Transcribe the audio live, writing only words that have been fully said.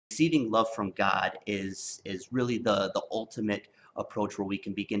receiving love from God is really the ultimate approach where we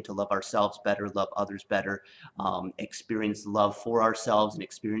can begin to love ourselves better, love others better, experience love for ourselves and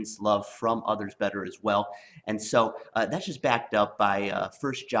experience love from others better as well. And so that's just backed up by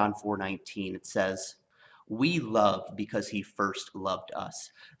 1 John 4:19. It says, we love because he first loved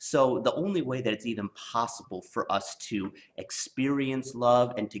us. So the only way that it's even possible for us to experience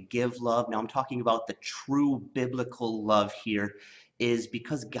love and to give love, now I'm talking about the true biblical love here, is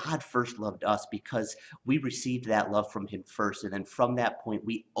because God first loved us, because we received that love from him first. And then from that point,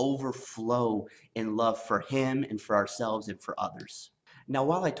 we overflow in love for him and for ourselves and for others. Now,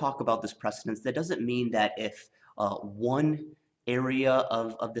 while I talk about this precedence, that doesn't mean that if one area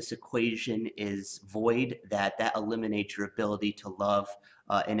of this equation is void, that eliminates your ability to love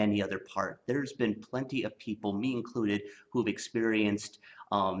in any other part. There's been plenty of people, me included, who've experienced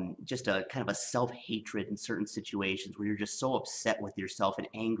just a kind of a self-hatred in certain situations where you're just so upset with yourself and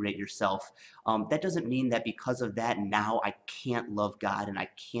angry at yourself. That doesn't mean that because of that now I can't love God and I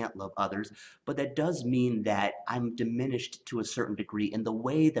can't love others, but that does mean that I'm diminished to a certain degree in the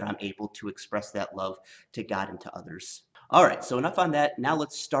way that I'm able to express that love to God and to others. All right, so enough on that. Now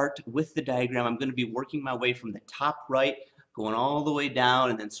let's start with the diagram. I'm going to be working my way from the top right, going all the way down,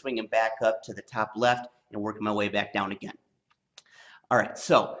 and then swinging back up to the top left, and working my way back down again. All right,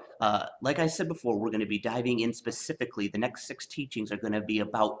 so like I said before, we're going to be diving in specifically. The next 6 teachings are going to be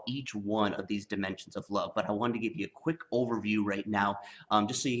about each one of these dimensions of love, but I wanted to give you a quick overview right now,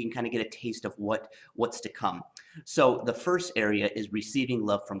 just so you can kind of get a taste of what's to come. So the first area is receiving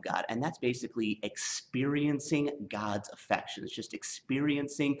love from God, and that's basically experiencing God's affection. It's just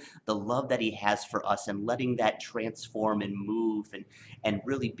experiencing the love that he has for us and letting that transform and move and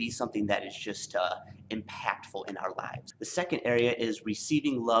really be something that is just impactful in our lives. The second area is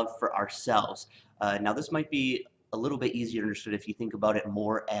receiving love for ourselves. Now this might be a little bit easier understood if you think about it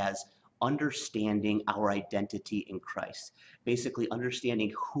more as understanding our identity in Christ. Basically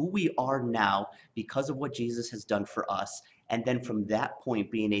understanding who we are now because of what Jesus has done for us, and then from that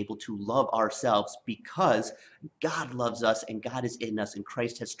point being able to love ourselves because God loves us and God is in us and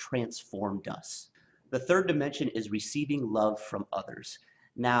Christ has transformed us. The third dimension is receiving love from others.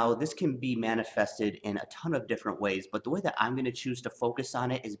 Now, this can be manifested in a ton of different ways, but the way that I'm going to choose to focus on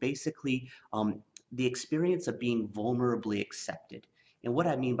it is basically the experience of being vulnerably accepted. And what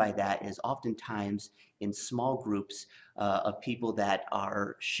I mean by that is oftentimes in small groups of people that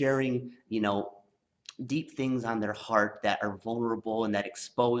are sharing, deep things on their heart that are vulnerable and that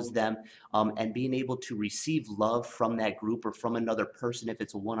expose them, and being able to receive love from that group or from another person if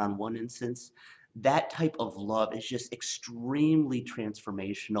it's a one-on-one instance. That type of love is just extremely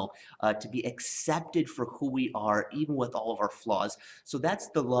transformational, to be accepted for who we are, even with all of our flaws. So that's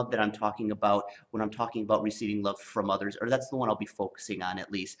the love that I'm talking about when I'm talking about receiving love from others, or that's the one I'll be focusing on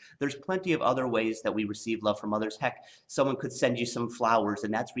at least. There's plenty of other ways that we receive love from others. Heck, someone could send you some flowers,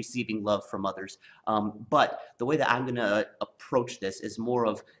 and that's receiving love from others. But the way that I'm going to approach this is more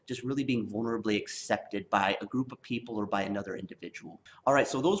of just really being vulnerably accepted by a group of people or by another individual. All right,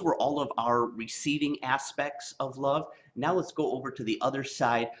 so those were all of our receiving aspects of love. Now let's go over to the other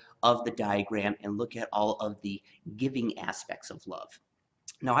side of the diagram and look at all of the giving aspects of love.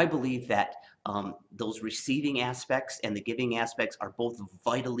 Now, I believe that those receiving aspects and the giving aspects are both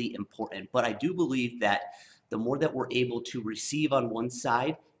vitally important, but I do believe that the more that we're able to receive on one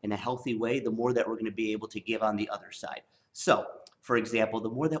side in a healthy way, the more that we're going to be able to give on the other side. So, for example, the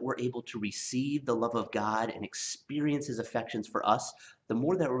more that we're able to receive the love of God and experience his affections for us, the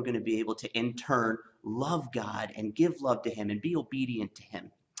more that we're going to be able to in turn love God and give love to him and be obedient to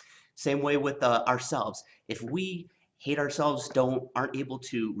him. Same way with ourselves. If we hate ourselves, aren't able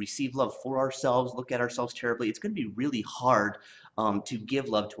to receive love for ourselves, look at ourselves terribly, it's going to be really hard to give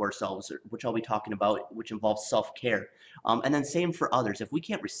love to ourselves, which I'll be talking about, which involves self-care. And then same for others. If we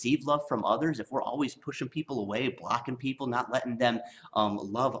can't receive love from others, if we're always pushing people away, blocking people, not letting them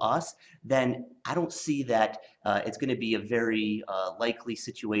love us, then I don't see that it's going to be a very likely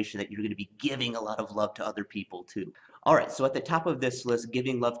situation that you're going to be giving a lot of love to other people too. All right, so at the top of this list,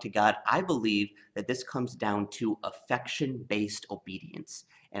 giving love to God, I believe that this comes down to affection-based obedience.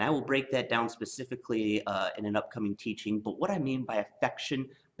 And I will break that down specifically in an upcoming teaching. But what I mean by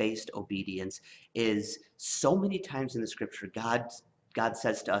affection-based obedience is so many times in the scripture, God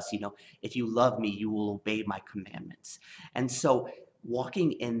says to us, if you love me, you will obey my commandments. And so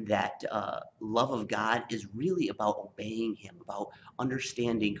walking in that love of God is really about obeying him, about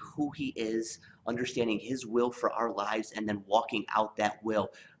understanding who he is, understanding his will for our lives, and then walking out that will.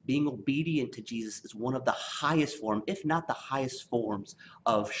 Being obedient to Jesus is one of the highest forms, if not the highest forms,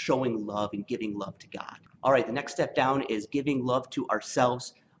 of showing love and giving love to God. All right, the next step down is giving love to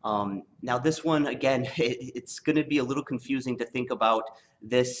ourselves. Now this one, again, it's going to be a little confusing to think about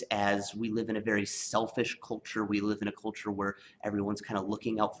this as we live in a very selfish culture. We live in a culture where everyone's kind of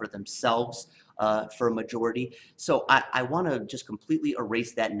looking out for themselves for a majority. So I want to just completely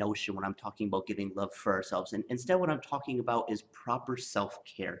erase that notion when I'm talking about giving love for ourselves. And instead, what I'm talking about is proper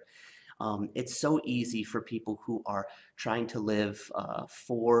self-care. It's so easy for people who are trying to live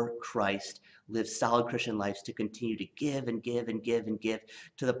for Christ, live solid Christian lives, to continue to give and give and give and give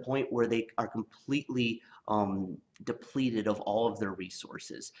to the point where they are completely depleted of all of their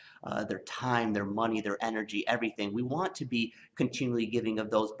resources, their time, their money, their energy, everything. We want to be continually giving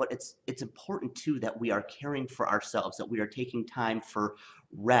of those, but it's important too that we are caring for ourselves, that we are taking time for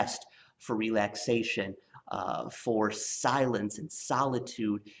rest, for relaxation, for silence and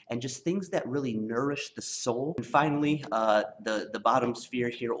solitude, and just things that really nourish the soul. And finally, the bottom sphere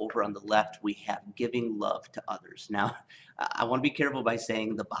here over on the left, we have giving love to others. Now, I want to be careful by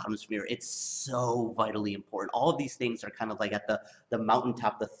saying the bottom sphere. It's so vitally important. All of these things are kind of like at the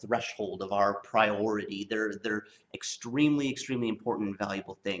mountaintop, the threshold of our priority. They're extremely, extremely important and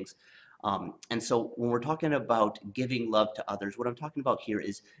valuable things. And so when we're talking about giving love to others, what I'm talking about here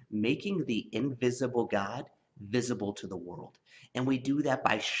is making the invisible God visible to the world. And we do that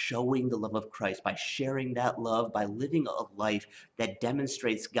by showing the love of Christ, by sharing that love, by living a life that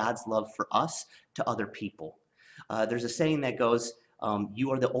demonstrates God's love for us to other people. There's a saying that goes,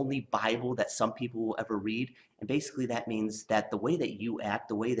 you are the only Bible that some people will ever read. And basically that means that the way that you act,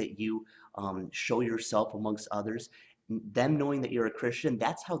 the way that you show yourself amongst others, them knowing that you're a Christian,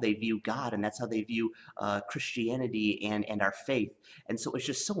 that's how they view God, and that's how they view Christianity and our faith. And so it's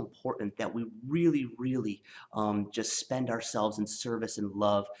just so important that we really, really just spend ourselves in service and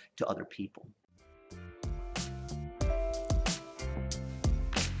love to other people.